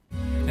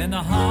In the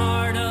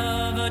heart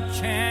of a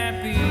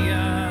champion,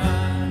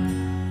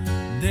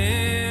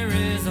 there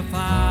is a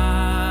fire,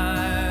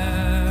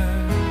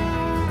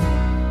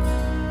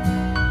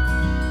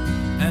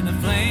 and the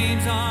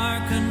flames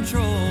are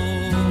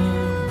controlled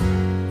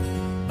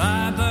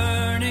by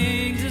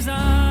burning desire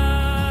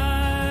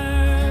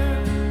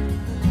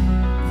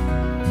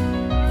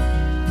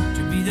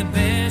to be the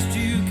best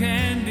you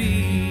can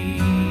be,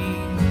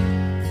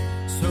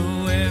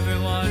 so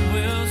everyone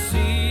will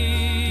see.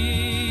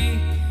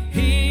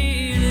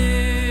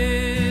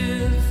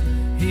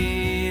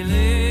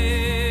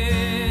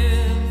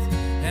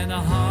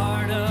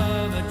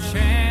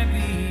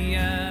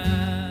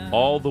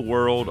 All the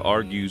world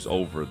argues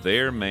over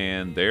their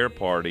man, their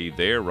party,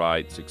 their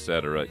rights,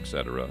 etc.,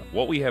 etc.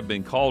 What we have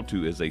been called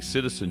to is a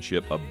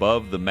citizenship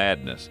above the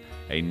madness,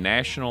 a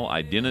national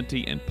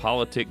identity and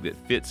politic that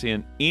fits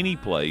in any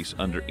place,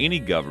 under any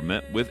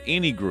government, with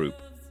any group.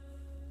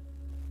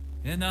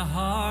 In the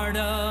heart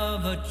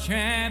of a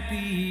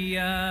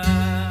champion.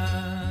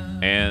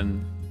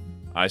 And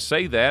I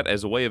say that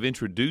as a way of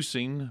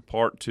introducing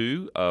part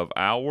 2 of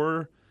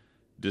our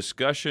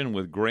discussion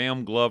with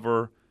Graham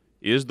Glover.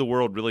 Is the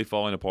world really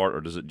falling apart,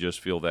 or does it just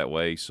feel that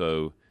way?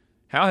 So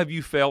how have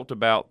you felt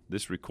about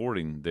this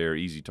recording there,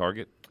 Easy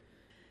Target?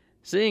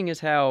 Seeing as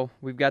how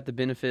we've got the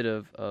benefit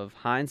of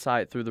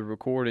hindsight through the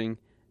recording,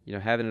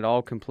 having it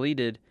all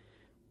completed,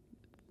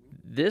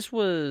 this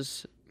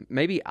was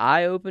maybe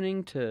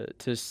eye-opening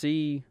to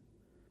see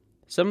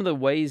some of the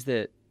ways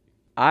that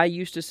I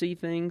used to see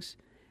things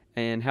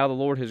and how the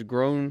Lord has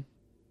grown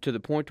to the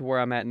point to where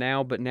I'm at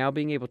now, but now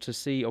being able to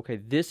see, okay,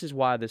 this is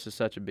why this is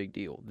such a big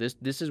deal.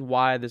 This is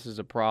why this is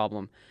a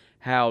problem,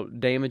 how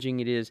damaging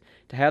it is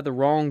to have the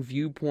wrong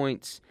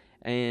viewpoints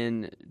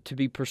and to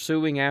be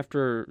pursuing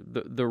after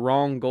the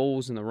wrong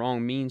goals and the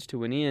wrong means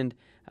to an end.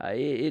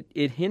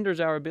 It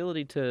hinders our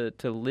ability to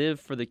live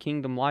for the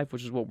kingdom life,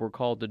 which is what we're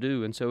called to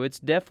do. And so it's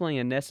definitely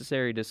a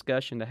necessary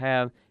discussion to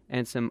have,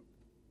 and some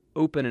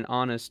open and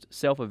honest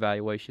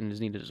self-evaluation is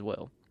needed as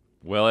well.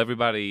 Well,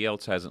 everybody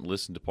else hasn't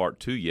listened to part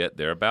 2 yet.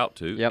 They're about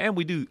to. Yep. And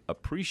we do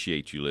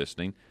appreciate you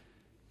listening.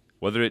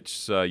 Whether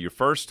it's your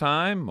first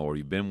time, or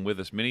you've been with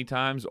us many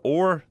times,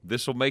 or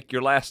this will make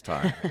your last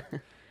time.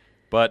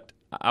 But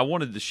I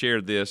wanted to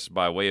share this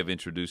by way of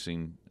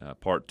introducing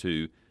part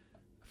 2.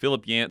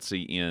 Philip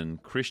Yancey in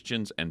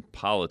Christians and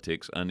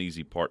Politics,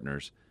 Uneasy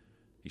Partners.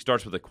 He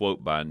starts with a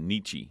quote by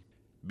Nietzsche.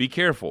 "Be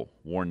careful,"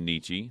 warned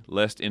Nietzsche,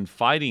 "lest in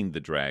fighting the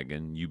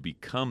dragon you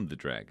become the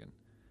dragon.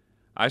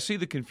 I see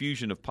the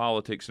confusion of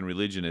politics and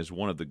religion as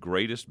one of the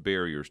greatest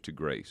barriers to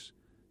grace.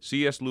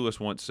 C.S. Lewis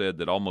once said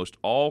that almost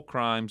all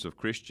crimes of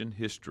Christian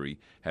history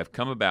have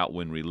come about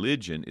when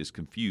religion is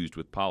confused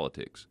with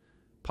politics.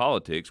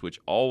 Politics, which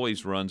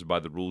always runs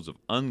by the rules of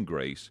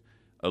ungrace,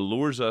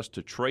 allures us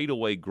to trade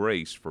away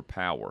grace for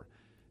power,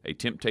 a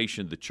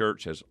temptation the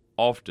church has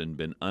often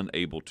been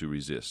unable to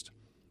resist."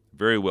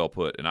 Very well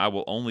put. And I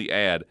will only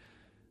add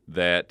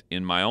that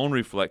in my own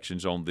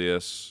reflections on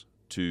this,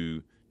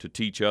 to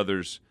teach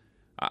others,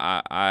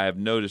 I have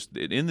noticed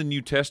that in the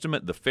New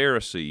Testament, the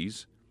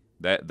Pharisees,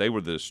 that they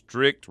were the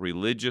strict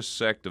religious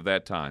sect of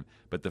that time,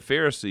 but the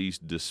Pharisees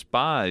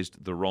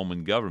despised the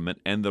Roman government,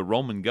 and the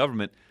Roman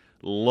government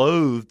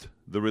loathed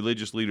the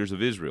religious leaders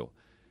of Israel.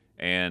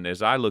 And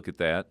as I look at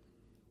that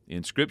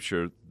in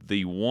Scripture,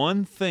 the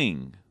one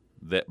thing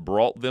that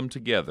brought them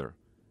together,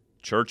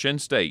 church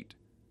and state,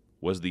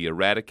 was the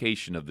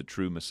eradication of the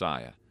true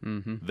Messiah.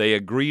 Mm-hmm. They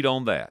agreed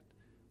on that.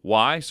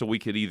 Why? So we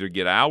could either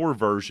get our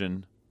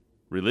version.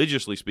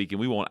 Religiously speaking,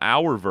 we want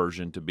our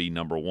version to be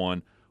number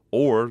one,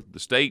 or the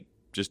state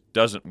just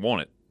doesn't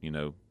want it.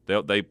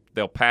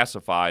 They'll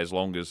pacify as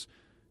long as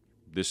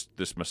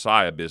this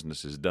Messiah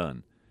business is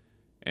done.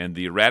 And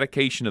the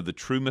eradication of the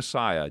true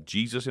Messiah,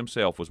 Jesus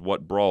himself, was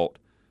what brought,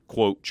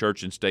 quote,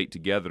 church and state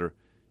together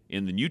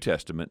in the New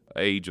Testament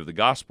age of the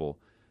gospel.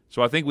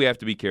 So I think we have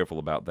to be careful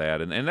about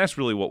that, and that's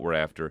really what we're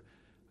after.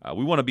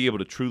 We want to be able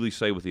to truly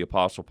say with the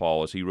Apostle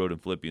Paul, as he wrote in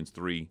Philippians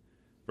 3,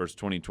 verse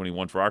 20 and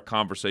 21, "For our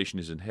conversation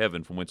is in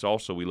heaven, from whence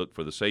also we look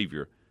for the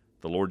Savior,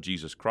 the Lord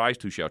Jesus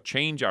Christ, who shall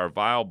change our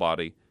vile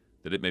body,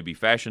 that it may be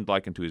fashioned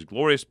like unto his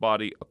glorious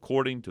body,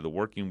 according to the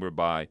working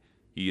whereby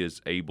he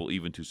is able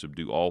even to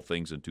subdue all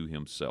things unto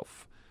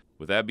himself."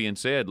 With that being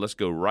said, let's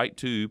go right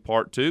to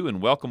part 2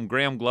 and welcome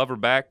Graham Glover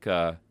back.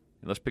 And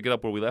let's pick it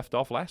up where we left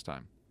off last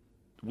time.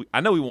 I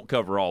know we won't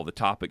cover all the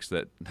topics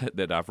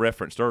that I've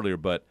referenced earlier,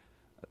 but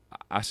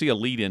I see a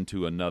lead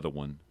into another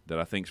one that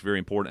I think is very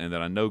important and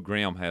that I know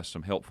Graham has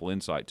some helpful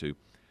insight to.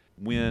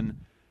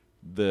 When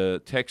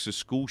the Texas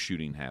school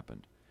shooting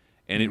happened,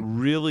 and it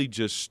really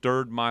just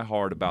stirred my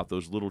heart about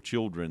those little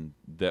children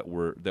that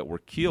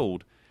were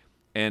killed,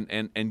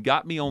 and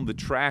got me on the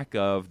track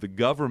of the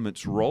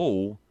government's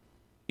role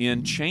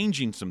in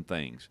changing some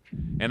things.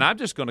 And I'm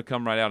just going to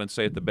come right out and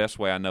say it the best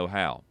way I know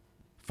how.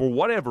 For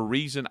whatever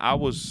reason, I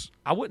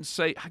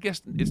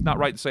guess it's not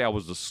right to say I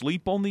was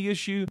asleep on the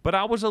issue, but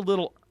I was a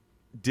little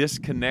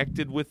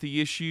disconnected with the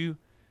issue.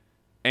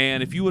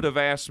 And if you would have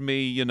asked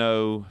me,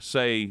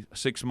 say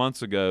 6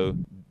 months ago,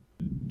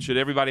 should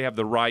everybody have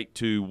the right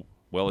to,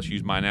 well, let's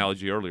use my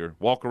analogy earlier,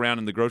 walk around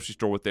in the grocery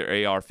store with their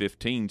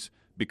AR-15s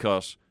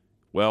because,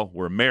 well,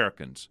 we're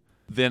Americans?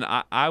 Then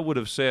I would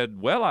have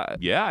said, well,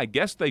 I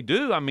guess they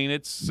do. I mean,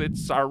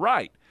 it's our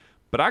right.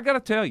 But I got to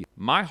tell you,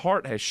 my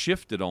heart has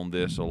shifted on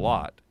this a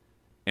lot.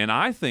 And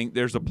I think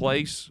there's a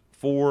place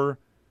for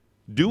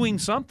doing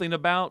something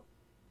about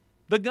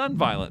the gun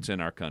violence in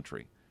our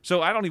country.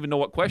 So I don't even know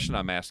what question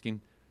I'm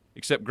asking,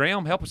 except,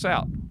 Graham, help us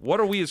out. What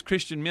are we as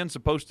Christian men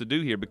supposed to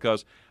do here?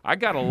 Because I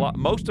got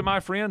most of my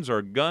friends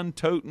are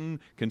gun-toting,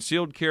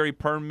 concealed carry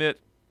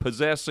permit,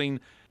 possessing,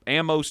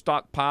 ammo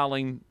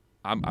stockpiling.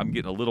 I'm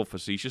getting a little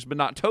facetious, but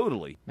not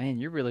totally. Man,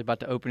 you're really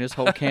about to open this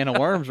whole can of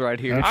worms right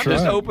here. I'm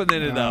just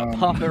opening it up.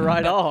 Pop it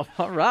right off.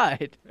 All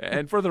right.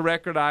 And for the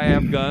record, I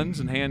have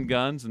guns and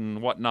handguns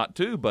and whatnot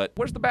too, but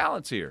where's the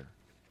balance here?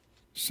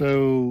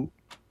 So,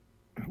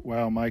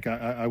 wow, Mike,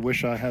 I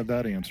wish I had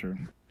that answer.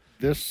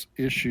 This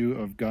issue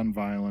of gun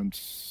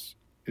violence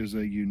is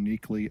a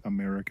uniquely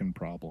American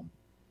problem.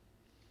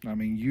 I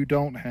mean, you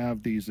don't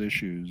have these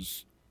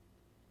issues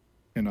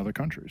in other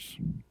countries.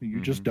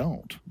 You just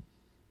don't.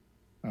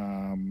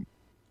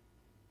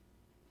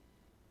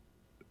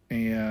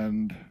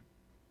 And,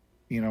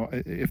 you know,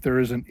 if there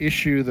is an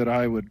issue that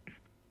I would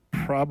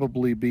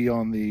probably be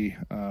on the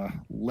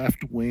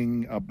left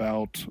wing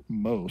about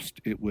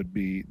most, it would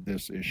be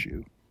this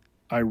issue.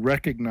 I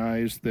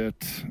recognize that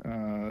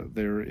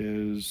there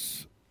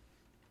is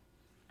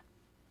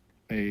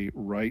a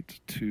right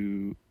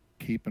to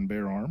keep and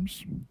bear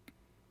arms.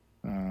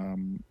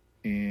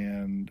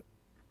 And,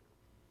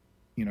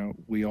 you know,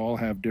 we all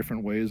have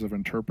different ways of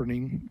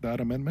interpreting that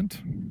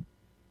amendment.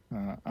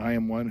 I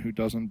am one who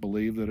doesn't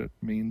believe that it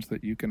means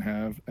that you can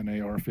have an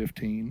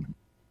AR-15,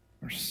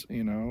 or,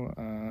 you know,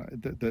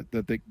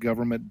 that the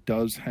government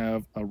does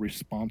have a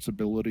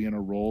responsibility and a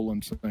role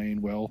in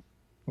saying, well,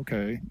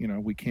 okay, you know,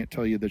 we can't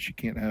tell you that you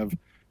can't have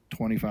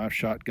 25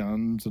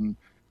 shotguns and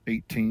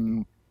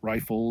 18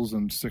 rifles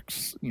and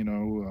 6, you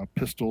know,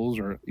 pistols,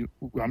 or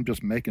I'm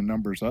just making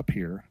numbers up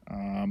here.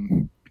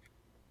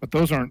 But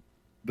those aren't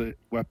the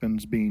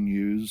weapons being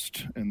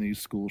used in these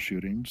school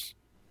shootings.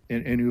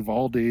 In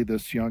Uvalde,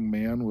 this young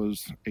man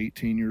was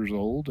 18 years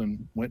old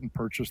and went and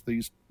purchased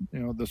this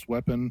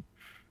weapon,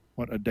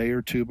 a day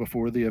or two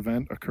before the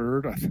event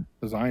occurred.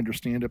 As I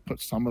understand it, put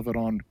some of it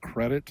on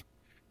credit.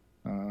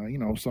 You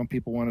know, some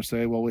people want to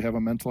say, well, we have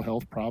a mental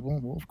health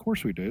problem. Well, of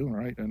course we do,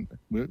 right? And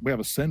we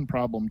have a sin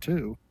problem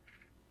too.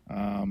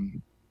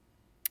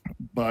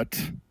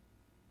 But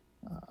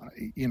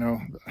you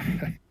know,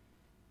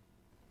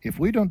 if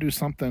we don't do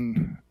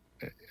something,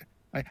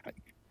 I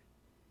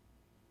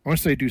want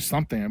to say do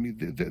something. I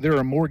mean, there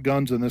are more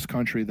guns in this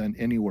country than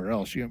anywhere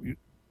else. You're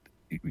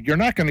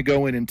not going to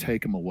go in and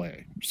take them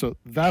away. So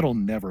that'll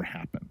never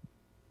happen.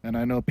 And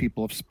I know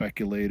people have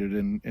speculated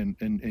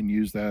and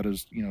used that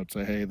as, you know, to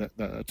say, hey,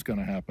 that's going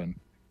to happen.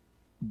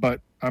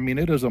 But, I mean,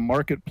 it is a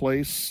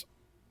marketplace.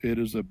 It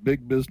is a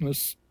big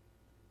business.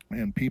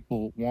 And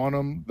people want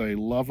them. They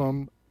love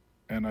them.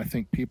 And I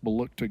think people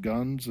look to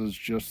guns as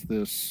just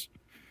this.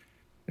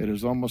 It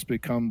has almost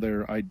become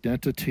their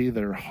identity,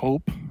 their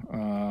hope.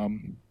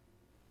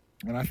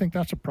 And I think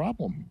that's a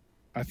problem.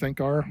 I think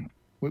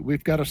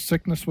we've got a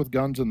sickness with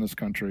guns in this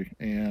country.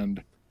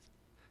 And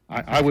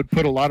I would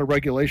put a lot of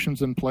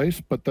regulations in place,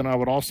 but then I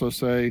would also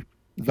say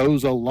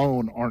those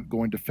alone aren't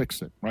going to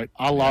fix it, right?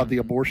 A la the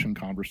abortion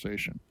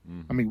conversation.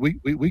 I mean,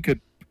 we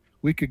could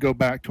go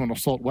back to an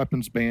assault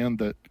weapons ban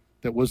that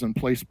was in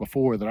place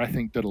before that I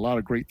think did a lot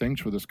of great things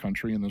for this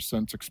country and has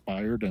since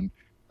expired, and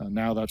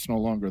now that's no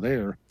longer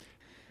there.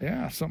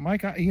 Yeah, so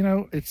Mike,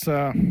 it's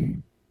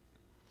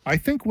I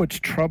think what's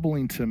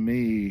troubling to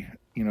me,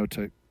 you know,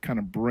 to kind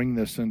of bring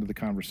this into the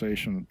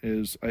conversation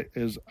is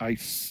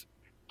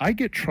I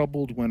get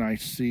troubled when I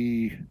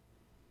see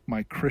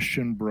my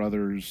Christian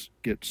brothers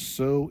get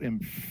so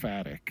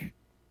emphatic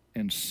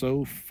and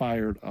so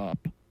fired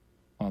up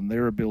on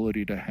their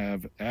ability to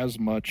have as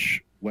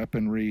much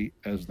weaponry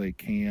as they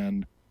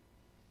can,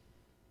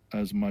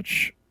 as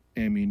much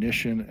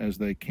ammunition as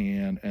they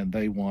can, and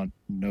they want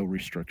no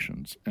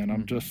restrictions. And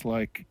I'm just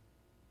like,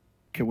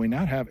 can we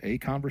not have a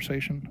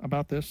conversation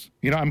about this?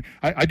 You know,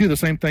 I do the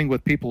same thing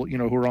with people, you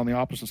know, who are on the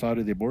opposite side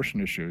of the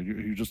abortion issue.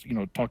 You just, you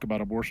know, talk about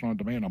abortion on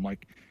demand. I'm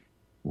like,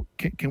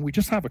 can we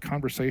just have a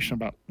conversation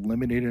about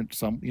eliminating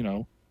some, you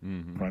know,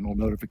 parental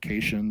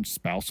notification,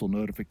 spousal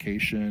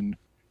notification?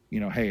 You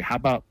know, hey, how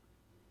about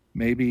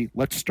maybe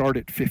let's start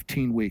at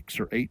 15 weeks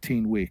or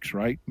 18 weeks,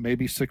 right?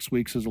 Maybe 6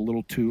 weeks is a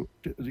little too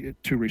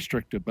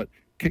restrictive, but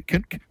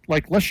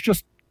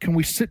can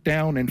we sit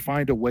down and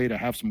find a way to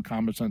have some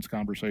common sense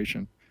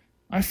conversation?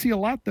 I see a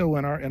lot though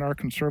in our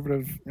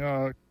conservative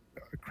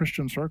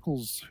Christian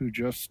circles who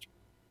just,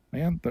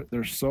 man,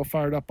 they're so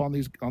fired up on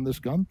this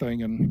gun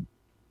thing, and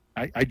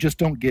I just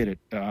don't get it.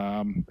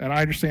 And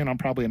I understand I'm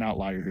probably an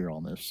outlier here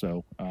on this.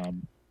 So,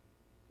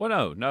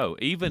 well, no.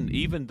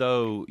 Even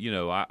though, you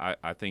know,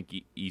 I think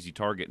Easy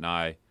Target and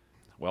I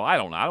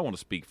don't want to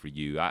speak for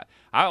you.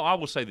 I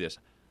will say this: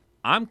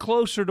 I'm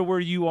closer to where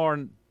you are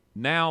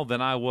now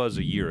than I was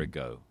a year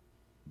ago.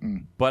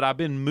 but I've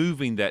been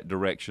moving that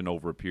direction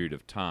over a period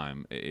of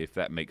time, if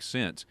that makes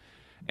sense.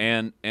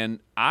 And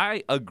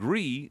I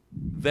agree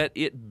that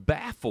it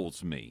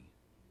baffles me.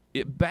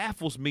 It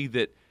baffles me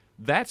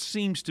that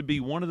seems to be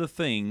one of the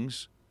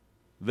things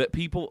that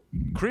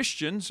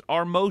Christians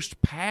are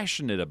most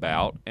passionate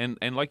about.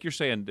 And like you're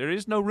saying, there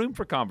is no room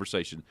for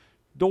conversation.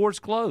 Doors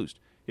closed.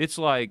 It's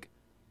like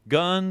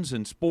guns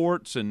and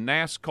sports and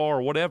NASCAR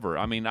or whatever.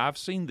 I mean, I've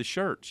seen the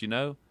shirts,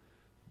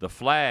 the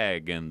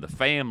flag and the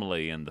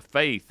family and the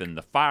faith and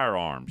the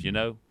firearms,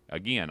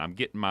 Again, I'm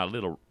getting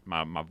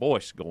my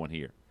voice going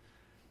here.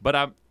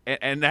 But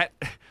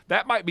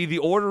that might be the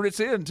order it's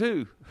in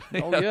too.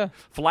 Oh yeah,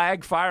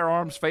 flag,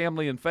 firearms,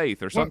 family, and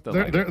faith, or something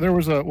like that. There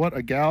was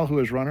a gal who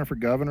was running for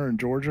governor in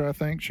Georgia. I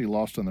think she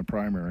lost in the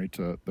primary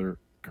to their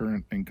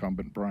current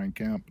incumbent Brian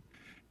Kemp,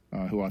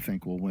 who I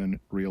think will win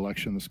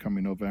re-election this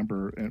coming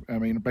November. And I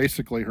mean,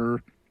 basically,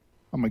 I'm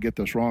gonna get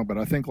this wrong, but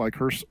I think like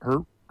her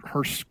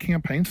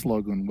campaign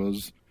slogan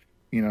was,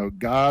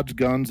 God's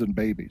guns and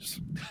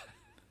babies.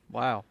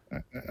 Wow.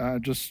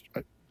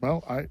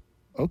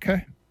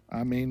 Okay.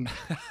 I mean,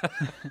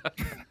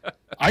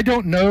 I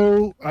don't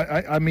know.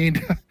 I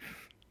mean,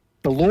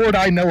 the Lord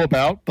I know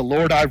about, the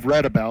Lord I've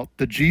read about,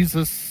 the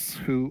Jesus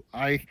who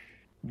I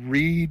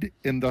read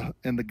in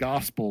the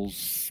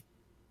Gospels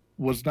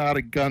was not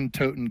a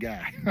gun-toting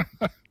guy.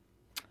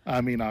 I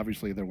mean,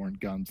 obviously there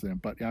weren't guns then,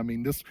 but I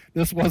mean,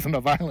 this wasn't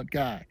a violent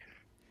guy.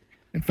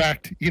 In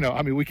fact,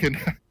 I mean,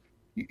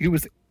 he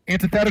was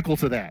antithetical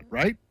to that,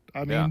 right?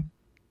 I mean.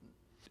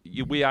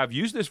 I've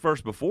used this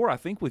verse before, I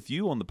think, with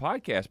you on the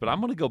podcast, but I'm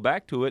going to go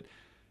back to it.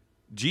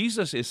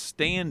 Jesus is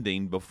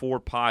standing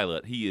before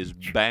Pilate. He is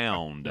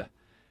bound,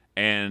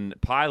 and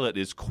Pilate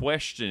is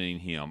questioning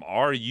him.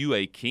 Are you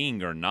a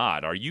king or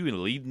not? Are you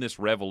leading this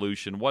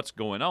revolution? What's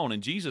going on?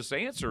 And Jesus'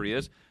 answer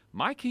is,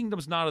 my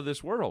kingdom's not of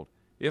this world.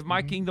 If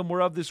my kingdom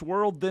were of this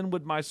world, then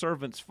would my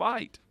servants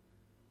fight,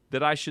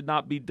 that I should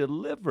not be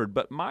delivered.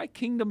 But my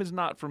kingdom is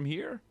not from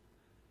here.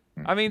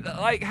 I mean,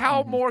 like,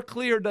 how more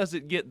clear does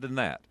it get than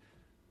that?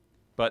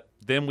 But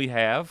then we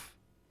have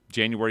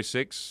January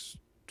 6,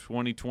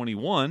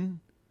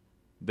 2021,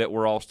 that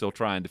we're all still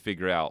trying to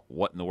figure out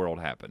what in the world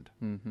happened.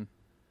 Mm-hmm.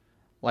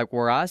 Like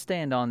where I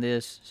stand on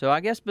this, so I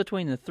guess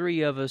between the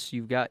three of us,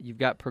 you've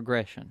got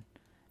progression,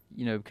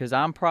 because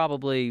I'm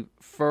probably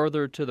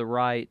further to the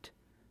right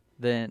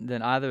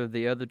than either of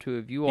the other two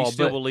of you all. He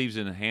still believes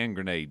in hand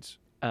grenades.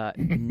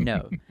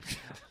 No,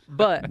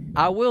 but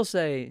I will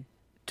say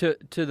to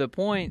the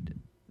point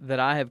that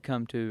I have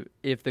come to,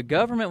 if the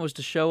government was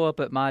to show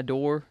up at my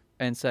door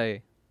and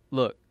say,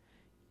 look,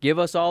 give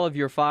us all of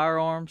your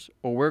firearms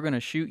or we're going to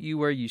shoot you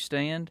where you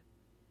stand,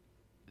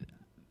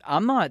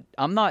 I'm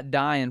not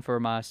dying for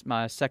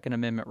my Second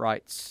Amendment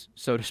rights,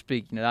 so to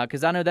speak,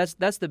 because I know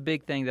that's the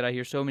big thing that I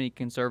hear so many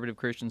conservative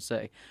Christians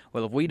say.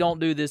 Well, if we don't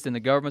do this, then the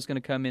government's going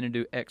to come in and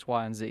do X,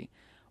 Y, and Z.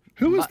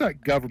 Who is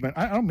that government?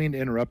 I don't mean to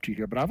interrupt you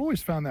here, but I've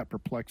always found that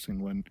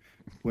perplexing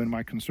when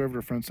my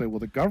conservative friends say, well,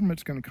 the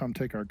government's going to come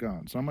take our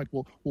guns. I'm like,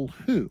 well,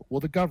 who? Well,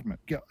 the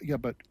government. Yeah,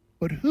 but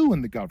who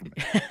in the government?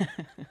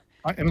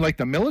 I mean, like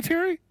the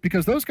military?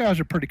 Because those guys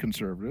are pretty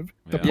conservative.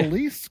 The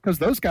police? Because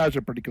those guys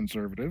are pretty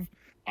conservative.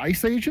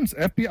 ICE agents,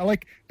 FBI,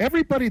 like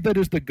everybody that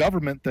is the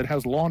government that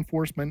has law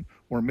enforcement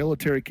or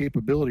military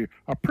capability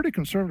are pretty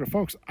conservative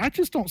folks. I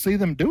just don't see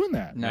them doing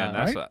that. No,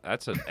 right?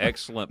 That's an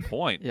excellent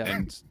point.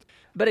 Yeah.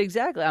 But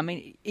exactly, I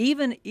mean,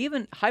 even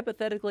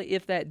hypothetically,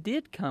 if that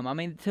did come, I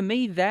mean, to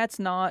me, that's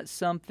not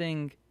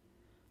something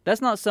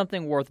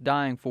worth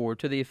dying for.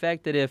 To the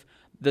effect that if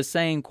the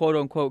same quote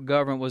unquote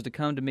government was to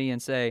come to me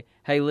and say,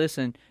 "Hey,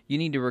 listen, you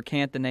need to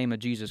recant the name of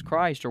Jesus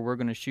Christ, or we're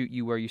going to shoot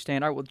you where you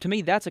stand." All right, well, to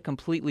me, that's a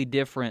completely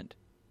different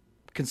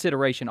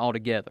consideration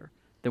altogether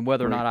than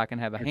whether or not I can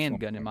have a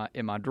handgun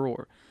in my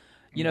drawer.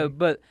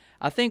 But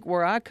I think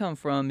where I come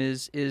from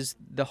is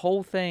the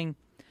whole thing.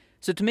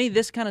 So to me,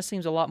 this kind of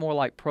seems a lot more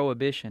like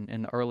prohibition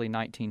in the early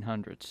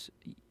 1900s.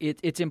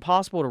 It's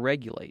impossible to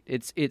regulate.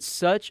 It's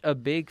such a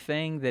big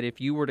thing that if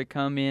you were to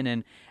come in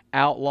and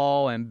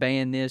outlaw and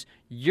ban this,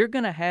 you're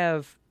going to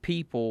have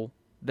people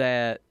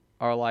that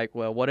are like,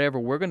 well, whatever,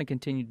 we're going to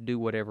continue to do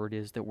whatever it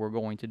is that we're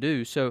going to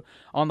do. So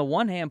on the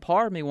one hand,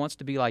 part of me wants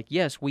to be like,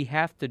 yes, we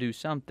have to do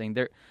something.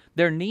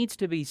 There needs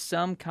to be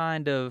some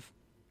kind of,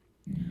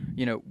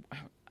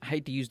 I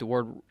hate to use the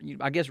word,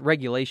 I guess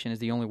regulation is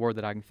the only word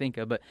that I can think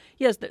of. But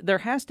yes, there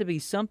has to be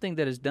something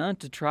that is done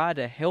to try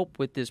to help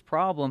with this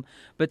problem.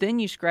 But then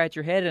you scratch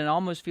your head and it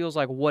almost feels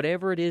like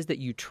whatever it is that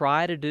you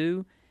try to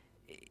do,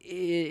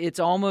 it's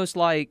almost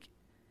like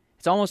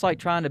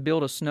trying to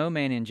build a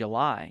snowman in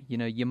July.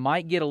 You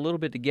might get a little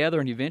bit together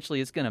and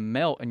eventually it's going to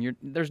melt and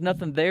there's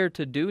nothing there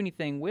to do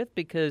anything with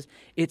because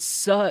it's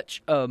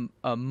such a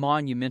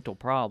monumental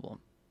problem.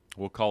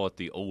 We'll call it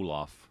the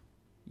Olaf.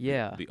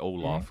 Yeah. The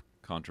Olaf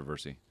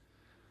controversy.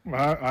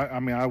 Well, I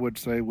mean, I would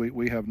say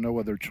we have no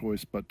other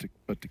choice but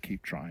to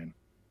keep trying.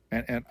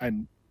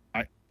 And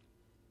I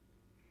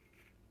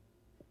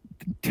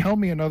tell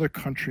me another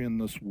country in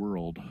this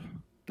world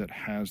that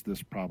has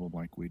this problem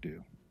like we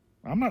do.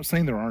 I'm not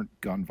saying there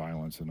aren't gun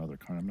violence in other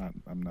countries.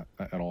 I'm not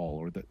at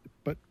all,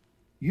 but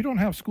you don't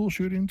have school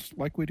shootings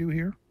like we do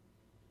here.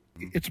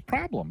 It's a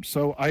problem.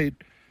 So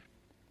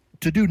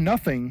to do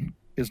nothing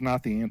is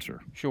not the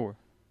answer. Sure.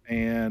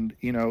 And,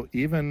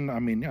 even,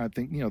 I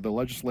think, the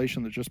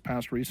legislation that just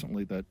passed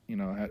recently that,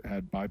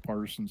 had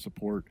bipartisan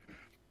support,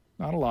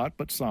 not a lot,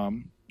 but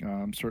some,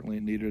 certainly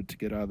needed to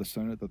get out of the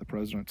Senate that the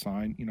president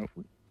signed,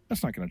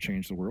 that's not going to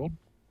change the world,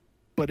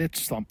 but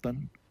it's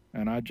something.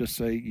 And I just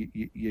say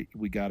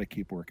we got to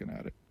keep working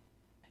at it.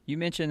 You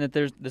mentioned that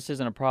this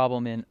isn't a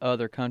problem in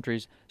other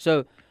countries.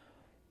 So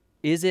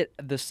is it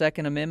the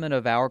Second Amendment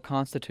of our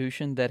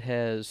Constitution that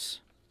has,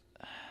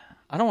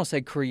 I don't want to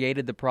say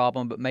created the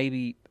problem, but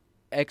maybe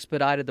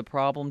expedited the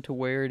problem to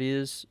where it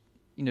is,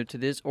 to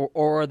this?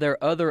 Or are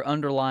there other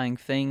underlying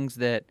things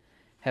that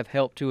have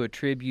helped to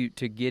attribute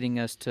to getting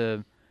us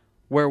to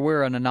where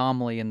we're an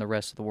anomaly in the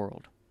rest of the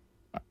world?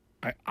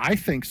 I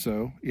think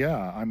so.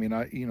 Yeah.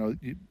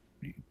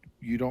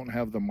 You don't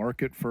have the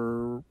market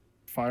for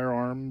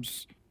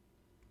firearms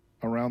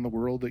around the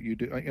world that you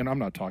do. And I'm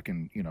not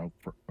talking,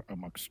 for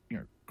amongst,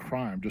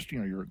 crime, just,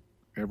 your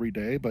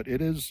everyday, but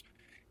it is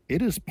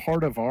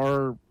part of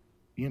our,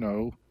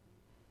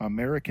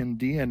 American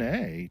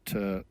DNA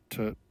to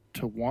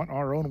want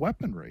our own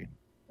weaponry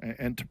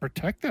and to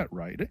protect that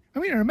right.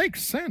 It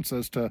makes sense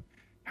as to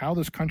how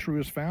this country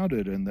was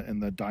founded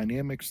and the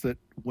dynamics that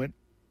went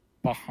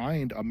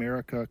behind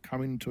America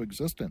coming into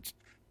existence.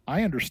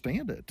 I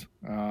understand it.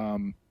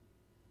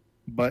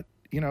 But,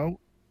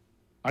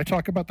 I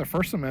talk about the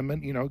First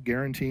Amendment,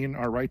 guaranteeing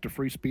our right to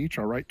free speech,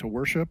 our right to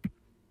worship,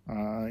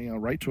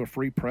 right to a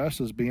free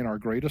press as being our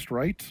greatest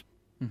right.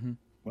 Mm-hmm.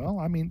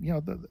 Well,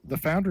 the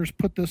founders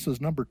put this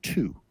as number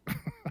 2.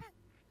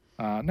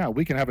 Now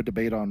we can have a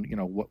debate on,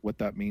 what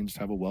that means to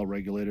have a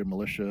well-regulated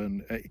militia,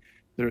 and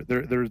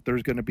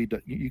there's going to be,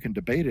 you can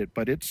debate it,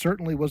 but it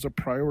certainly was a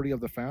priority of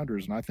the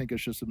founders, and I think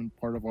it's just been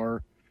part of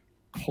our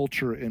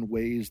culture in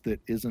ways that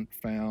isn't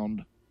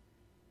found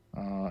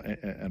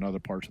in other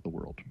parts of the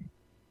world.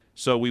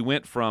 So we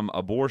went from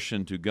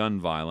abortion to gun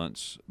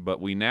violence,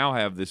 but we now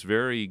have this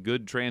very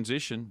good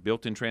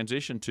built-in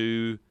transition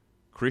to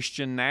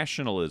Christian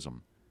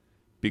nationalism,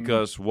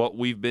 because what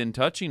we've been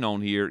touching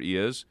on here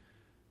is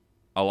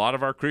a lot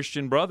of our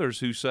Christian brothers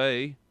who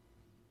say,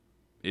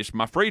 it's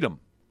my freedom,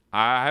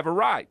 I have a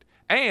right,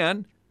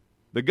 and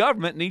the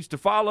government needs to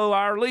follow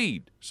our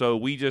lead. So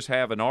we just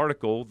have an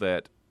article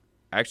that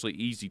actually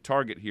Easy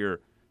Target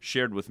here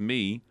shared with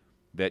me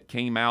that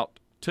came out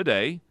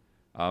today.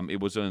 It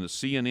was in the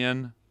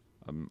CNN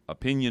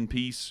opinion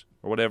piece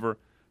or whatever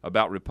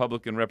about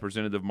Republican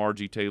Representative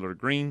Margie Taylor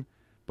Greene.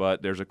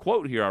 But there's a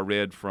quote here I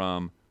read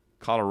from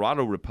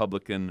Colorado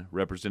Republican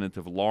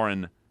Representative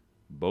Lauren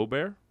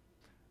Boebert.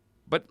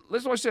 But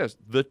listen to what it says.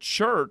 The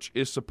church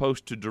is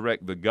supposed to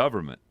direct the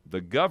government.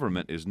 The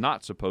government is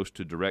not supposed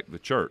to direct the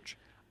church.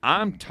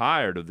 I'm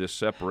tired of this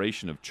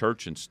separation of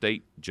church and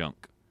state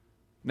junk.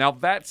 Now,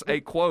 that's a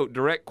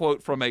direct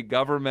quote from a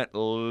government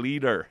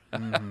leader.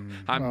 I'm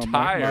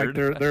tired.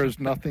 Mike, there's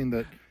nothing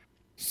that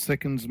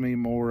sickens me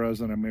more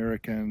as an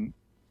American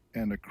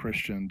and a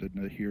Christian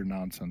than to hear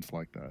nonsense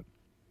like that.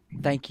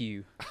 Thank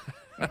you.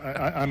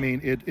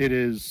 It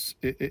is,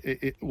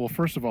 well,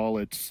 first of all,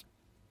 it's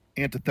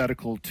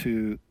antithetical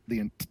to the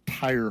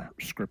entire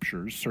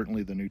scriptures,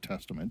 certainly the New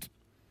Testament,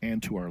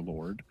 and to our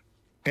Lord.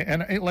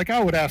 And like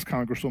I would ask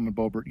Congresswoman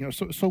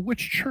Boebert, so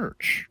which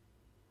church,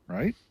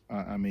 right?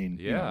 There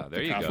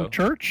the you Catholic go.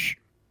 Church,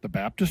 the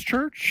Baptist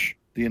Church,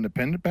 the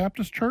Independent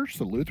Baptist Church,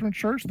 the Lutheran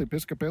Church, the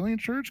Episcopalian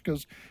Church,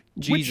 because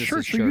which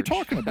church are you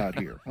talking about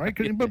here, right?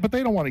 But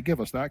they don't want to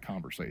give us that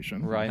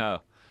conversation, Right.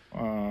 No.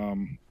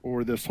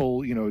 Or this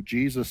whole,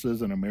 Jesus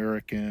is an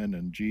American,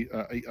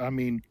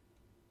 and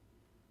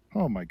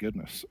oh my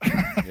goodness.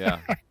 Yeah.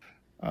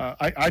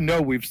 I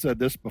know we've said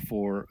this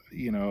before.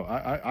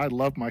 I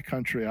love my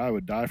country. I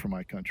would die for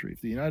my country.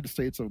 If the United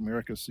States of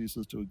America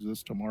ceases to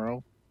exist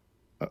tomorrow,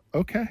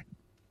 okay,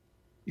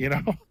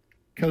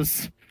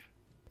 because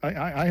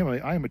I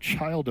am a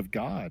child of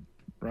God,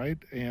 right?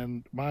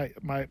 And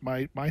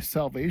my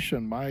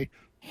salvation, my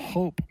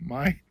hope,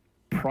 my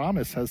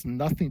promise has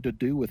nothing to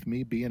do with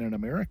me being an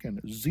American.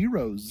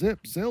 Zero,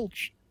 zip,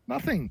 zilch,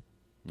 nothing.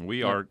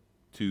 We are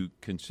to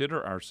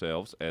consider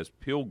ourselves as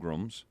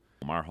pilgrims.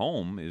 Our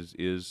home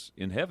is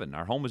in heaven.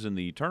 Our home is in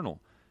the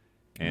eternal.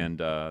 And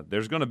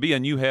there's going to be a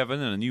new heaven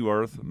and a new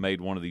earth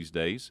made one of these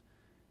days.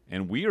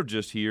 And we are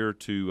just here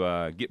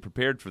to get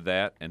prepared for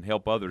that and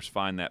help others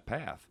find that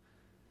path.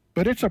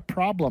 But it's a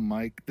problem,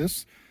 Mike.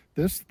 This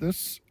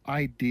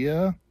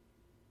idea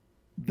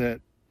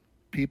that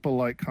people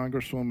like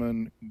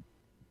Congresswoman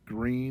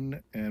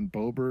Greene and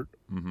Boebert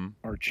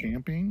are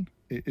championing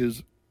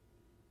is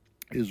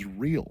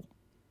real.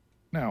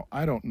 Now,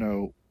 I don't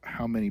know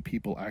how many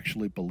people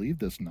actually believe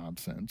this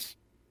nonsense,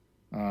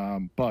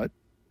 but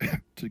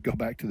to go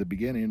back to the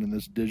beginning, in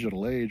this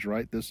digital age,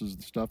 right, this is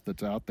the stuff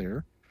that's out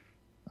there.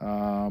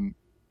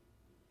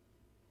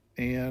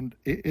 And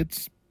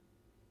it's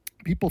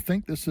people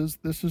think this is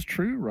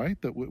true, right?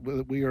 That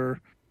we are,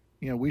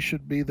 we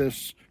should be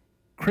this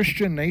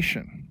Christian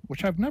nation,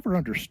 which I've never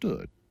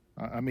understood.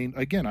 I mean,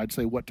 again, I'd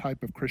say, what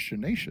type of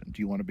Christian nation?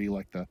 Do you want to be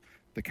like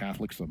the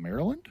Catholics of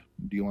Maryland?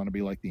 Do you want to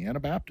be like the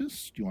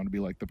Anabaptists? Do you want to be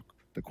like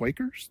the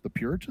Quakers, the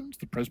Puritans,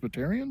 the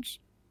Presbyterians,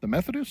 the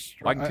Methodists?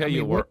 I can tell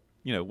you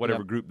mean, whatever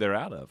Yep. group they're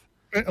out of.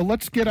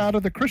 let's get out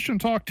of the Christian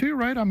talk too,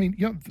 right? I mean,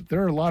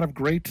 there are a lot of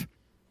great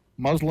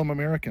Muslim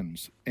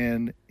Americans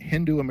and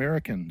Hindu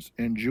Americans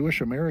and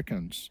Jewish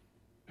Americans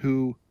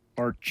who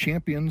are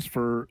champions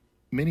for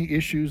many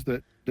issues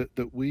that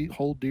we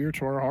hold dear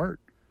to our heart.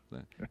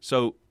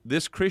 So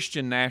this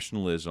Christian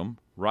nationalism,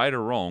 right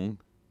or wrong,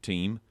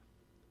 team,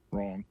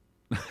 Wrong.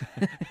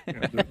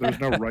 There's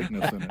no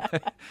rightness in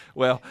it.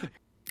 well,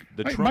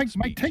 the Trump Mike,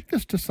 speech. take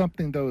this to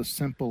something though as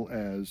simple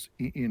as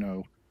I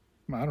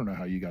don't know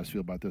how you guys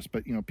feel about this,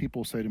 but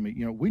people say to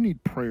me, we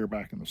need prayer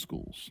back in the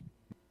schools.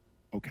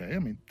 Okay, I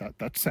mean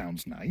that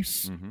sounds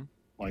nice. Mhm.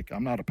 Like,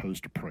 I'm not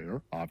opposed to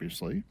prayer,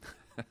 obviously.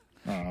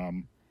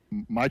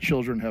 My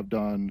children have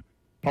done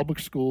public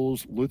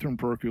schools, Lutheran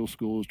parochial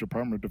schools,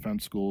 Department of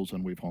Defense schools,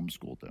 and we've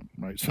homeschooled them,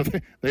 right? So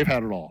they've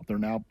had it all. They're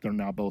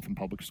now both in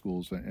public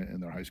schools in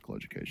their high school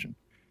education.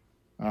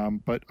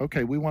 But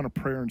okay, we want a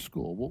prayer in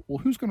school. Well,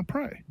 who's going to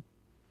pray?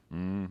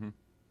 Mm-hmm.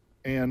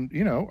 And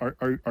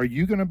are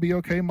you going to be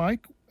okay,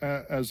 Mike,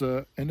 as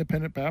a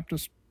independent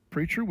Baptist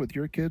preacher, with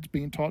your kids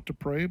being taught to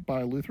pray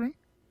by a Lutheran?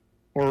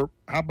 Or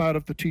how about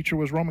if the teacher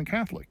was Roman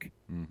Catholic?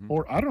 Mm-hmm.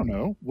 Or I don't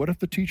know, what if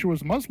the teacher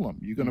was Muslim?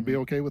 You going to be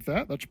okay with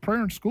that? That's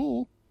prayer in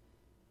school.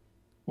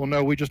 Well,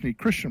 no, we just need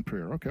Christian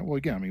prayer. Okay, well,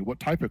 again, I mean, what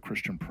type of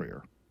Christian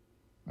prayer?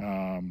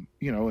 And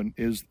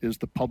is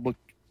the public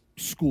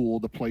school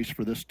the place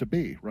for this to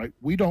be, right?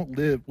 We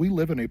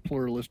live in a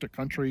pluralistic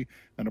country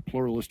and a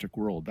pluralistic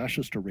world. That's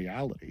just a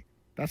reality.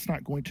 That's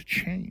not going to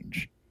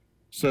change.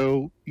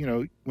 So,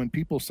 when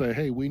people say,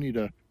 hey, we need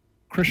to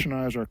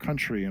Christianize our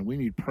country and we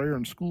need prayer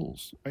in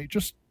schools,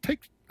 just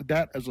take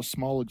that as a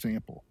small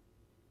example.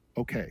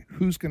 Okay,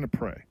 who's going to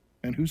pray?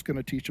 And who's going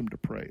to teach them to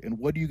pray? And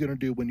what are you going to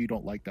do when you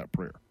don't like that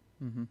prayer?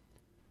 Mm-hmm.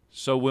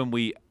 So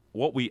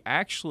what we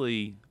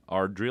actually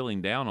are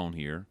drilling down on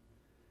here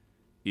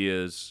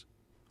is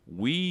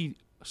we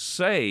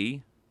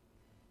say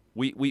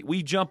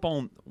we jump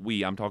on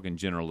I'm talking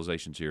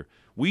generalizations here.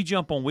 We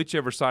jump on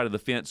whichever side of the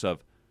fence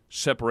of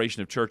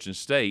separation of church and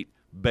state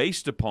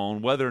based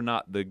upon whether or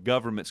not the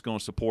government's going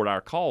to support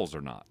our cause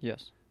or not.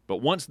 Yes. But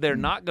once they're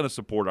not going to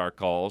support our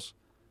cause,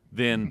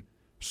 then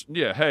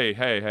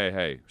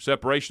hey,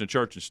 separation of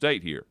church and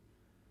state here.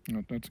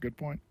 That's a good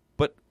point.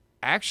 But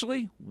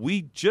actually,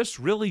 we just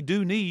really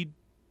do need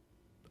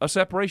a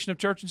separation of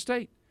church and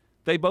state.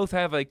 They both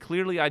have a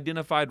clearly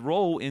identified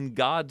role in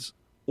God's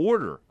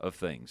order of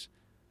things.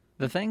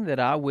 The thing that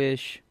I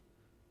wish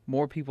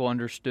more people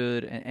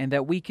understood and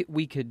that we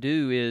could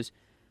do is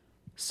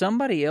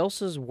somebody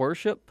else's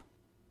worship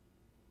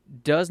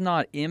does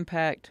not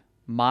impact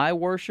my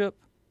worship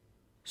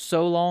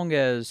so long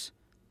as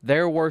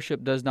their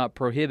worship does not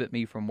prohibit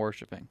me from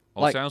worshiping.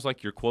 Well, it sounds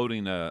like you're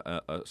quoting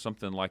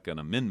something like an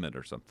amendment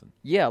or something.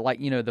 Yeah, like,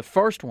 the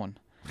first one.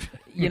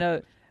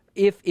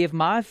 If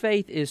my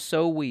faith is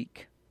so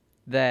weak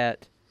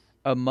that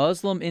a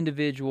Muslim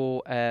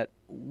individual at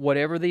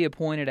whatever the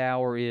appointed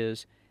hour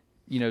is,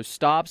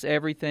 stops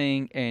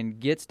everything and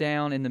gets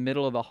down in the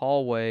middle of the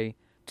hallway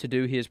to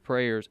do his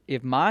prayers,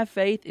 if my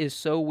faith is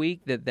so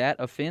weak that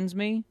offends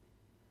me,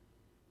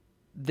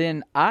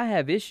 then I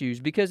have issues,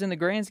 because in the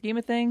grand scheme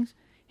of things,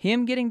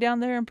 him getting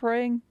down there and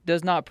praying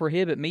does not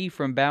prohibit me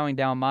from bowing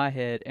down my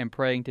head and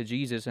praying to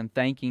Jesus and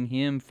thanking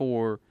him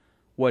for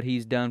what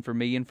he's done for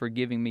me and for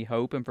giving me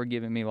hope and for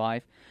giving me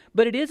life.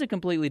 But it is a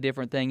completely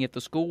different thing if the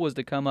school was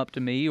to come up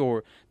to me,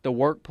 or the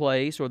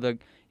workplace, or the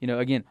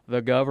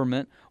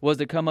government was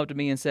to come up to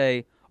me and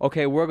say,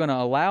 okay, we're going to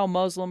allow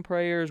Muslim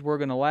prayers, we're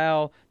going to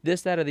allow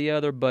this, that, or the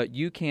other, but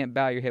you can't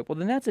bow your head. Well,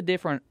 then that's a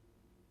different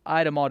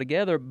item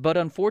altogether. But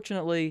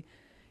unfortunately,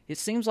 it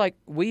seems like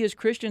we as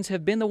Christians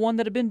have been the one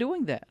that have been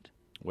doing that.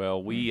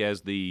 Well,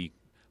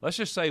 let's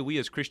just say we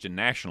as Christian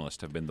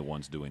nationalists have been the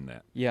ones doing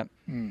that. Yeah.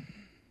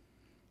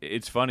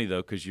 It's funny,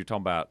 though, because you're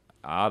talking about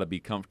I ought to be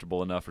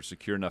comfortable enough or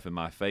secure enough in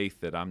my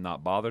faith that I'm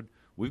not bothered.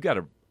 We've got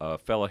a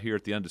fella here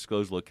at the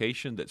undisclosed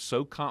location that's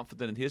so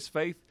confident in his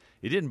faith,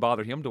 it didn't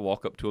bother him to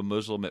walk up to a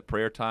Muslim at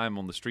prayer time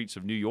on the streets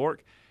of New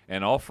York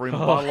and offer him a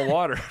bottle of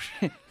water.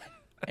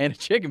 And a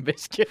chicken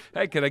biscuit.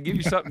 Hey, can I give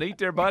you something to eat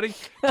there, buddy?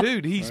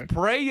 Dude, he's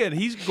praying.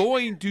 He's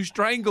going to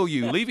strangle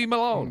you. Leave him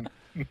alone.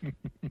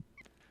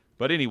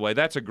 But anyway,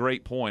 that's a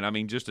great point. I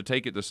mean, just to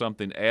take it to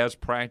something as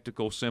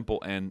practical,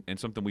 simple, and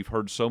something we've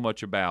heard so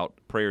much about,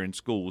 prayer in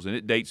schools, and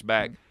it dates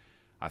back,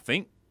 I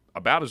think,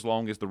 about as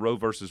long as the Roe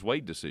versus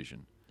Wade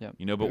decision. Yep.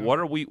 But what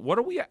are we?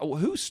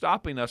 Who's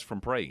stopping us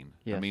from praying?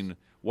 Yes. I mean,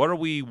 what are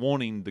we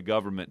wanting the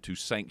government to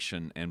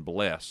sanction and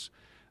bless?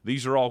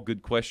 These are all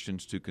good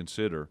questions to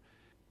consider.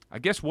 I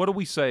guess, what do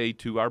we say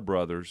to our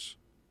brothers?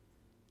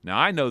 Now,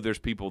 I know there's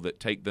people that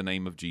take the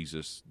name of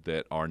Jesus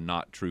that are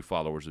not true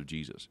followers of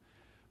Jesus.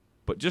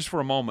 But just for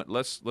a moment,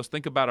 let's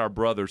think about our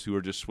brothers who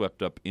are just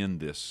swept up in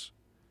this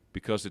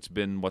because it's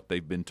been what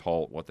they've been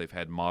taught, what they've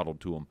had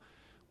modeled to them.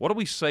 What do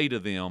we say to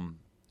them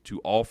to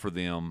offer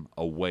them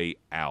a way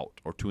out,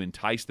 or to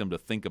entice them to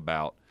think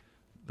about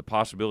the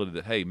possibility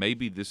that, hey,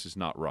 maybe this is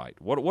not right?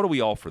 What do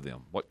we offer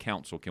them? What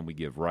counsel can we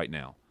give right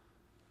now?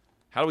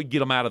 How do we get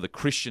them out of the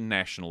Christian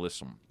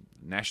nationalism?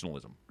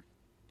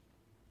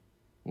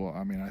 Well,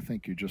 I mean, I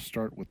think you just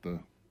start with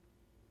the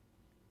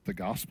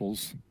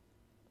Gospels,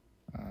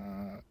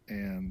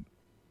 and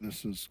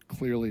this is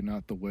clearly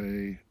not the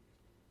way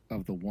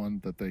of the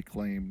one that they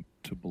claim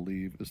to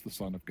believe is the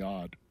Son of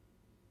God.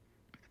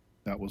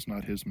 That was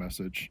not his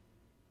message.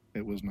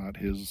 It was not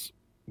his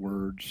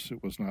words.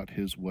 It was not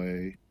his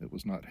way. It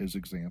was not his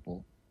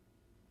example.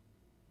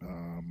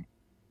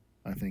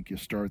 I think you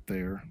start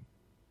there,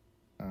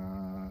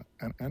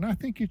 and I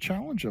think you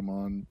challenge them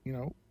on,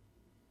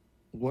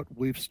 what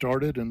we've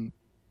started and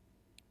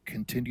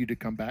continue to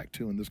come back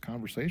to in this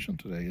conversation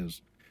today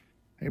is,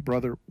 hey,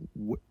 brother,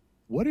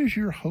 what is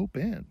your hope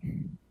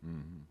in?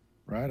 Mm-hmm.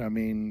 Right? I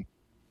mean,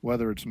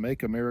 whether it's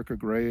make America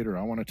great, or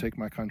I want to take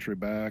my country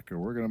back, or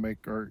we're going to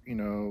make our,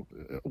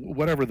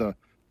 whatever the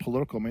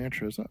political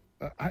mantra is,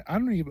 I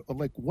don't even,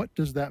 what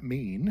does that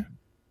mean?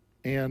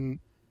 And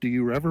do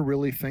you ever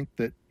really think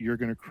that you're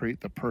going to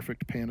create the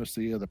perfect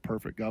panacea, the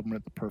perfect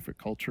government, the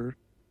perfect culture?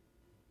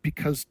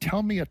 Because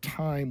tell me a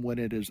time when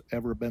it has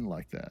ever been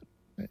like that.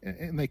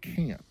 And they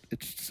can't.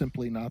 It's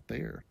simply not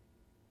there.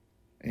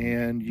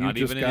 And you not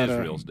just even in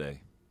Israel's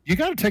day. You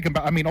got to take them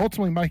back. I mean,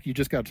 ultimately, Mike, you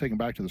just got to take them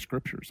back to the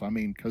scriptures. I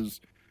mean, because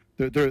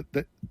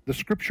the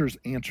scriptures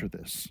answer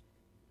this.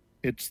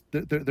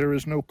 There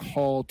is no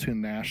call to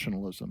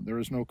nationalism. There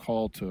is no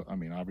call to, I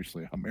mean,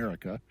 obviously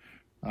America.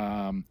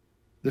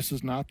 This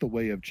is not the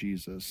way of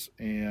Jesus.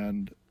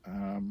 And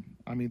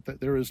I mean,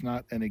 there is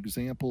not an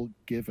example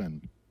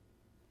given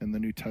in the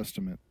New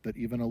Testament that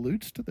even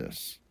alludes to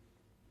this.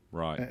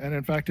 Right. And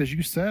in fact, as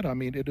you said, I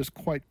mean, it is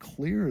quite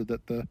clear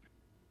that the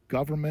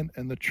government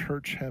and the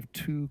church have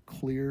two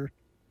clear,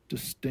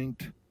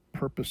 distinct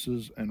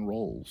purposes and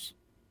roles.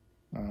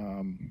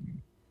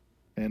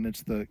 And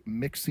it's the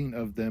mixing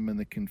of them and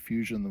the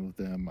confusion of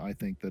them, I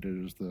think, that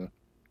it is the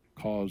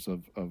cause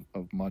of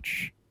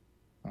much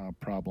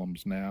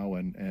problems now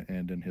and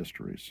in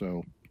history.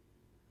 So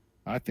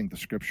I think the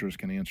scriptures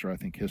can answer. I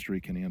think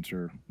history can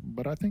answer.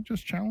 But I think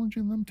just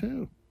challenging them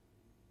too.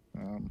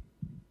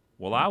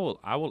 Well, I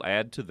will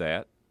add to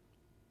that.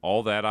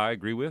 All that I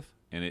agree with,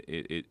 and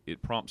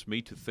it prompts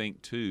me to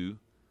think too.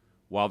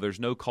 While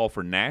there's no call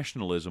for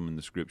nationalism in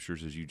the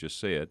scriptures, as you just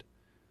said,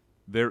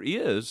 there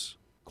is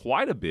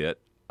quite a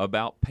bit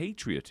about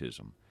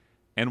patriotism,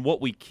 and what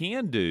we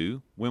can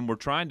do when we're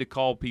trying to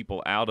call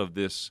people out of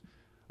this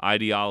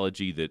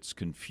ideology that's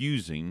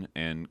confusing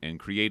and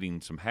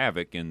creating some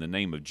havoc in the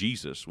name of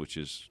Jesus, which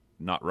is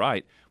not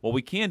right. What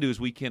we can do is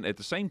we can, at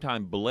the same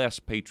time, bless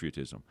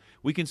patriotism.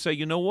 We can say,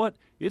 you know what?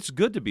 It's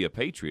good to be a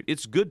patriot.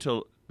 It's good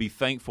to be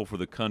thankful for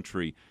the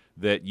country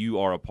that you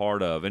are a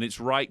part of, and it's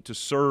right to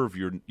serve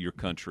your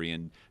country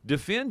and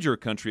defend your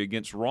country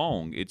against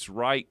wrong. It's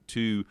right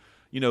to,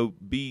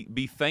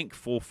 be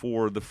thankful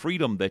for the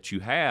freedom that you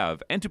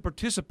have and to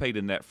participate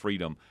in that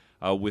freedom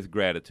with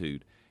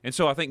gratitude. And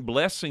so I think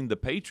blessing the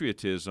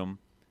patriotism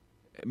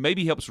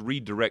maybe helps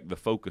redirect the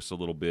focus a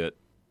little bit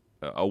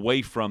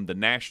away from the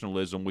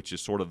nationalism, which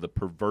is sort of the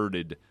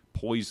perverted,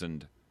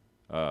 poisoned,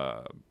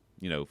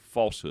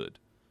 falsehood.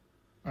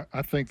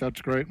 I think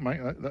that's great, Mike.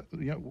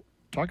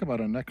 Talk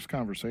about a next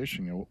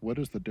conversation. What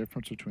is the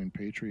difference between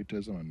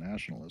patriotism and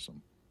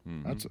nationalism?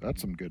 Mm-hmm.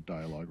 That's some good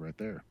dialogue right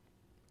there.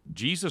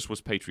 Jesus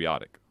was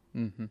patriotic,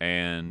 mm-hmm.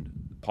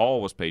 and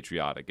Paul was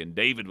patriotic, and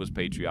David was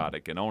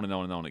patriotic, and on and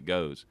on and on it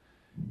goes.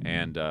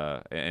 And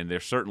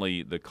there's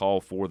certainly the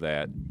call for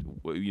that.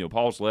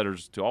 Paul's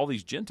letters to all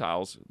these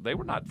Gentiles, they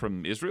were not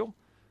from Israel,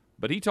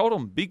 but he told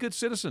them, be good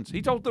citizens.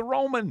 He told the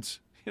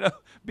Romans,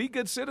 be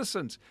good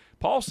citizens.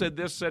 Paul said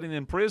this sitting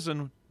in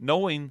prison,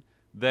 knowing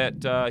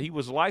that he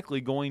was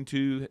likely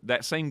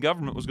that same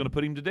government was going to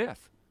put him to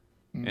death.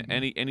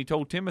 Mm-hmm. And he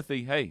told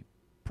Timothy, hey,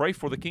 pray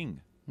for the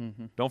king.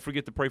 Mm-hmm. Don't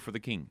forget to pray for the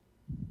king.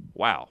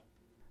 Wow.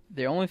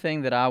 The only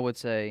thing that I would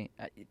say,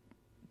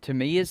 to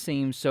me, it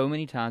seems so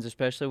many times,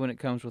 especially when it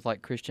comes with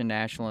like Christian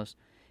nationalists,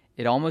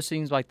 it almost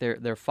seems like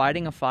they're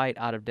fighting a fight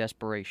out of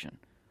desperation.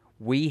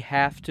 We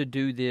have to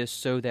do this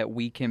so that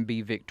we can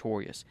be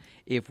victorious.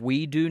 If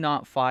we do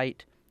not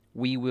fight,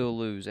 we will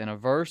lose. And a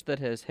verse that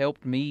has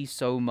helped me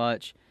so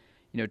much,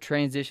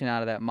 transition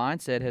out of that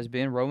mindset has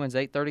been Romans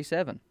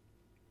 8:37.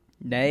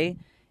 Nay,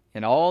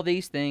 in all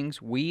these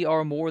things we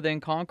are more than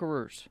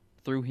conquerors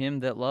through him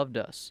that loved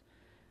us.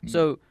 Mm-hmm.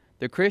 So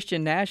the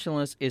Christian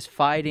nationalist is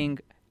fighting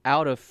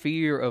out of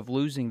fear of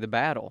losing the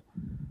battle.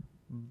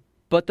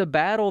 But the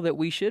battle that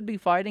we should be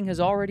fighting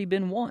has already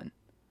been won.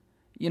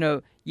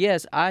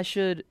 Yes, I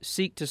should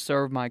seek to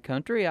serve my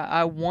country.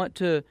 I want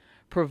to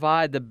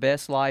provide the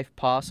best life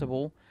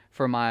possible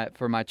for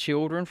my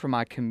children, for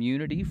my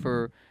community,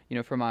 for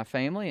my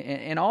family,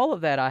 and all of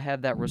that. I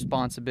have that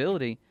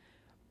responsibility.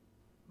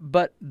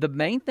 But the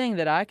main thing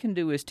that I can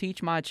do is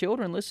teach my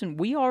children, listen,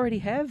 we already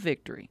have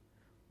victory.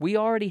 We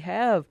already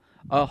have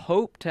a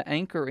hope to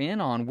anchor in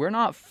on. We're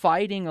not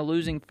fighting a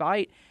losing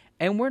fight,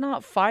 And we're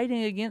not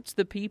fighting against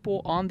the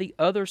people on the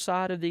other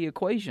side of the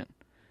equation.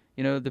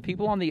 You know, the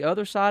people on the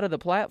other side of the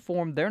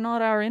platform, they're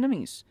not our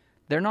enemies.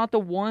 They're not the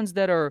ones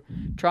that are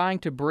trying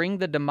to bring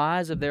the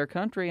demise of their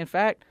country. In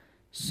fact,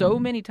 so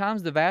many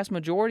times the vast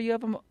majority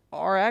of them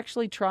are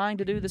actually trying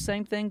to do the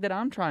same thing that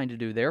I'm trying to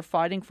do. They're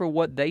fighting for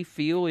what they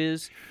feel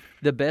is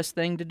the best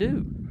thing to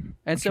do.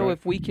 And so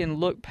if we can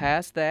look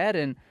past that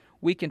and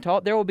we can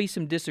talk, there will be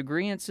some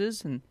disagreements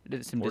and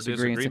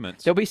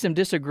disagreements. There'll be some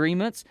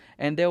disagreements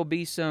and there'll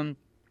be some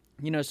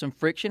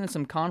friction and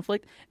some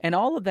conflict, and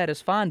all of that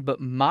is fine.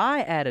 But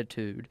my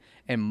attitude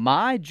and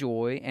my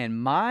joy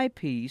and my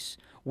peace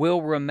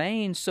will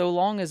remain so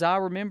long as I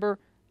remember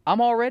I'm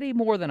already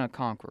more than a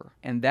conqueror,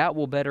 and that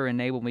will better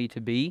enable me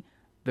to be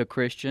the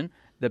Christian,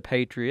 the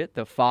patriot,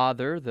 the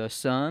father, the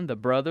son, the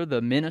brother,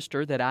 the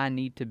minister that I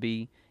need to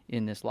be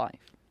in this life.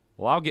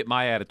 Well, I'll get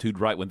my attitude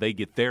right when they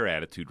get their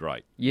attitude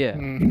right. Yeah.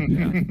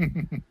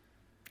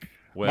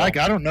 Well, Mike,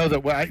 I don't know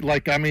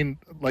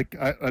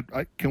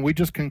that. Can we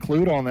just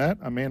conclude on that?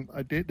 I mean,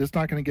 it's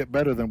not going to get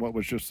better than what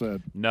was just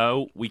said.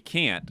 no, we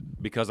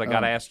can't, because I got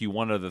to ask you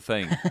one other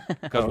thing.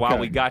 Because while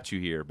we got you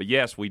here, but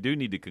yes, we do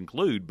need to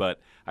conclude. But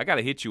I got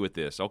to hit you with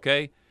this,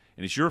 okay?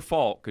 And it's your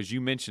fault because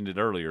you mentioned it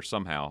earlier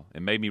somehow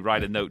and made me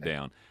write a note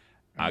down.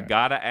 I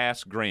got to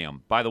ask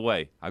Graham. By the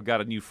way, I've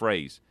got a new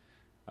phrase.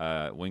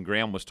 When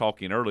Graham was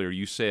talking earlier,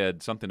 you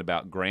said something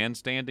about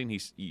grandstanding. You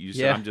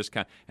said, Yeah. I'm just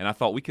kind of, and I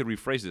thought we could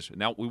rephrase this.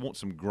 Now we want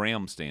some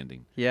Graham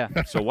standing.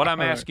 Yeah. So what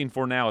I'm asking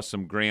for now is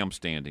some Graham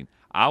standing.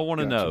 I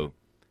want to know,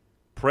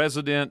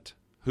 President,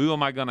 who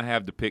am I going to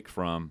have to pick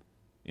from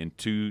in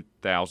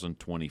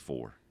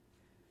 2024?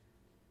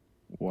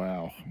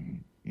 Wow.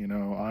 You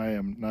know, I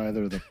am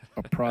neither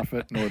a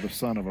prophet nor the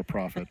son of a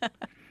prophet.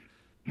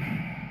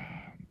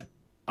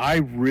 I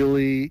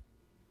really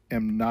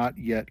am not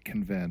yet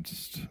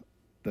convinced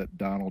that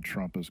Donald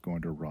Trump is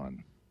going to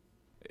run.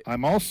 I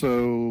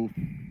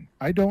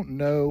don't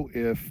know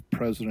if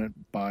President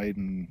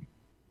Biden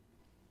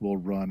will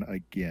run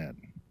again.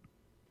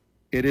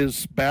 It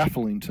is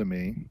baffling to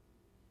me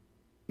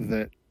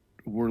that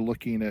we're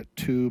looking at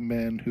two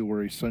men who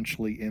were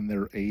essentially in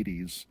their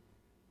 80s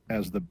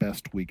as the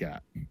best we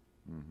got.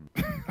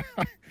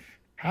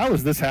 How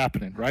is this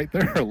happening, right?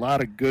 There are a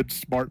lot of good,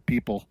 smart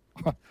people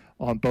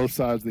on both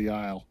sides of the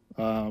aisle.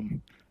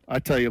 I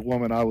tell you, a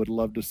woman I would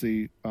love to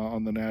see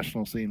on the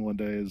national scene one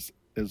day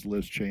is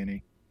Liz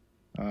Cheney.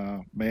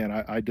 Man,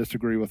 I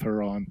disagree with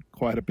her on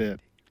quite a bit.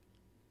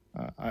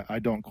 I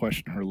don't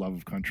question her love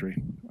of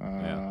country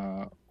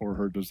or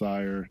her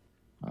desire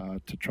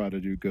to try to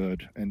do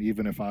good. And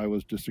even if I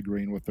was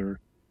disagreeing with her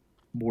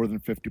more than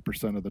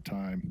 50% of the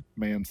time,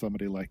 man,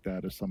 somebody like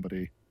that is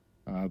somebody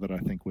that I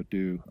think would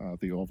do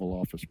the Oval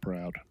Office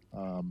proud.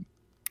 I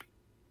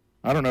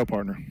don't know,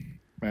 partner.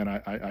 Man,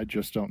 I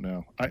just don't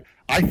know.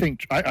 I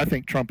think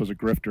Trump is a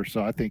grifter,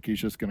 so I think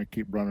he's just going to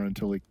keep running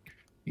until he,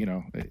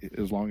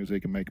 as long as he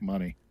can make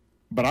money.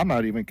 But I'm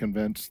not even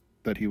convinced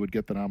that he would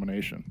get the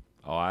nomination.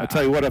 I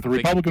tell you what, if the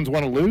Republicans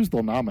want to lose,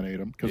 they'll nominate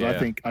him because I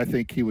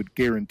think he would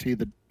guarantee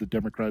that the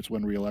Democrats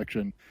win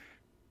re-election.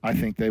 I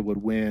think they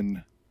would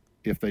win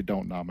if they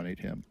don't nominate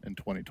him in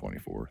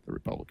 2024, the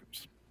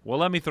Republicans. Well,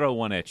 let me throw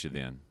one at you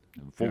then.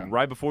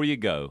 Right before you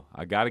go,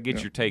 I got to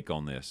get your take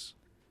on this.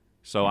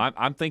 So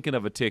I'm thinking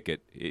of a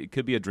ticket. It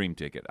could be a dream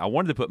ticket. I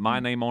wanted to put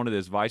my name on it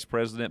as vice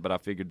president, but I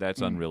figured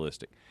that's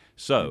unrealistic.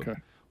 So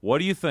what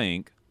do you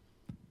think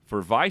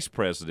for vice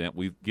president?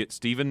 We get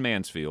Stephen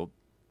Mansfield,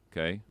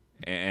 okay?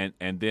 And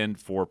then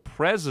for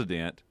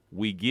president,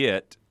 we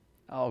get...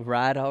 All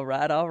right.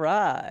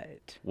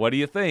 What do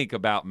you think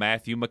about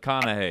Matthew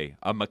McConaughey?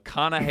 A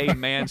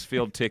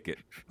McConaughey-Mansfield ticket.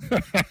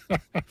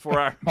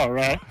 All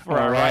right.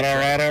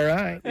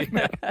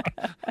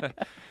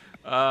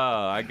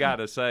 I got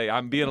to say,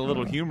 I'm being a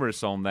little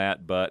humorous on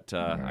that, but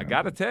I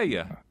got to tell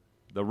you,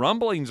 the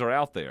rumblings are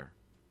out there.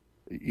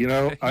 I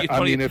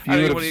mean, if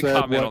you would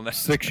have said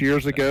 6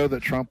 years ago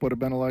that Trump would have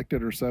been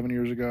elected, or 7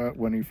 years ago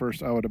when he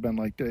first, I would have been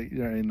like,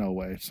 no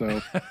way.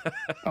 So,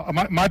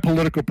 my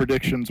political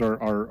predictions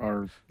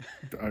are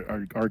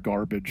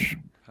garbage.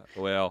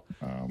 Well,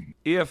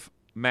 if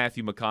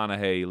Matthew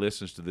McConaughey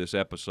listens to this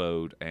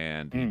episode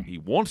and he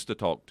wants to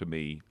talk to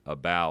me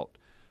about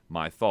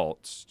my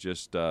thoughts,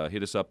 just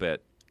hit us up at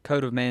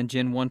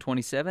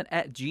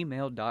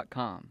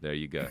codeofmangen127@gmail.com. There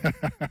you go.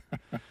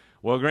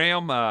 Well,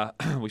 Graham,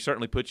 we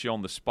certainly put you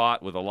on the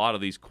spot with a lot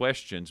of these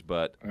questions,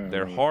 but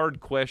they're hard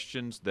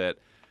questions that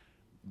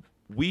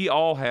we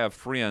all have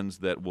friends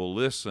that will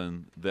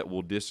listen that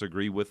will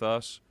disagree with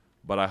us,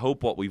 but I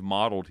hope what we've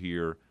modeled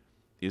here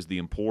is the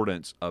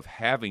importance of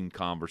having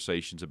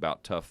conversations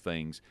about tough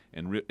things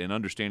and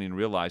understanding and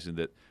realizing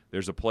that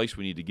there's a place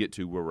we need to get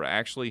to where we're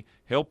actually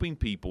helping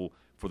people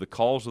for the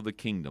cause of the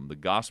kingdom, the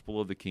gospel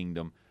of the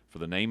kingdom, for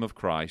the name of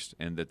Christ,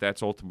 and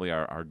that's ultimately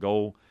our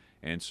goal.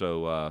 And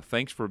so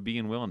thanks for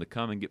being willing to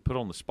come and get put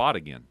on the spot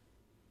again.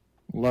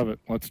 Love it.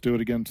 Let's do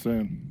it again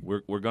soon.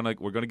 We're gonna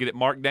get it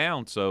marked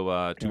down.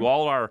 So to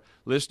all our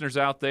listeners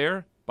out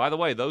there, by the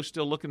way, those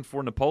still looking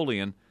for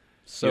Napoleon,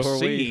 So you are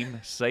see we. him,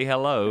 say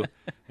hello,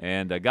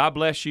 and God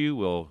bless you.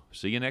 We'll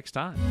see you next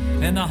time.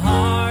 In the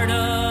heart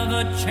of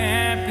a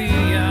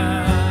champion,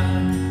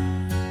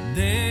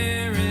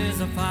 there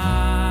is a fire,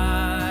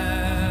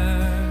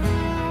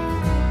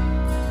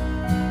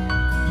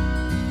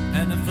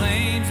 and the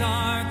flames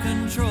are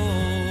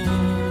controlled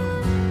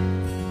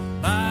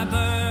by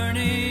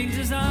burning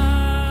desire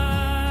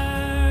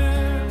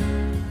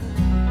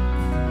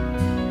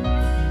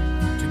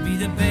to be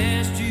the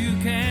best you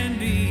can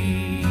be.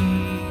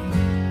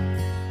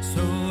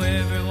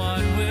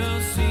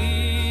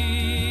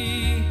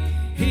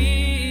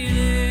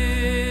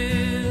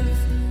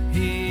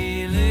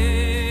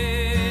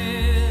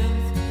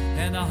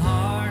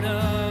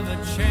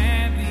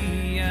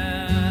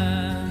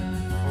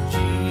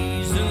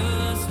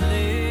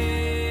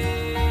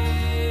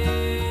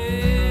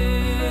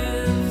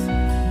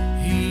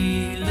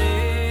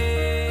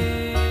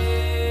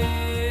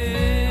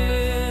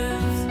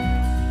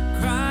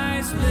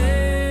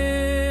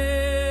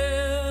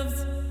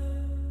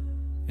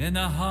 In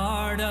the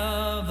heart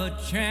of a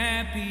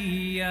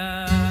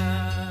champion.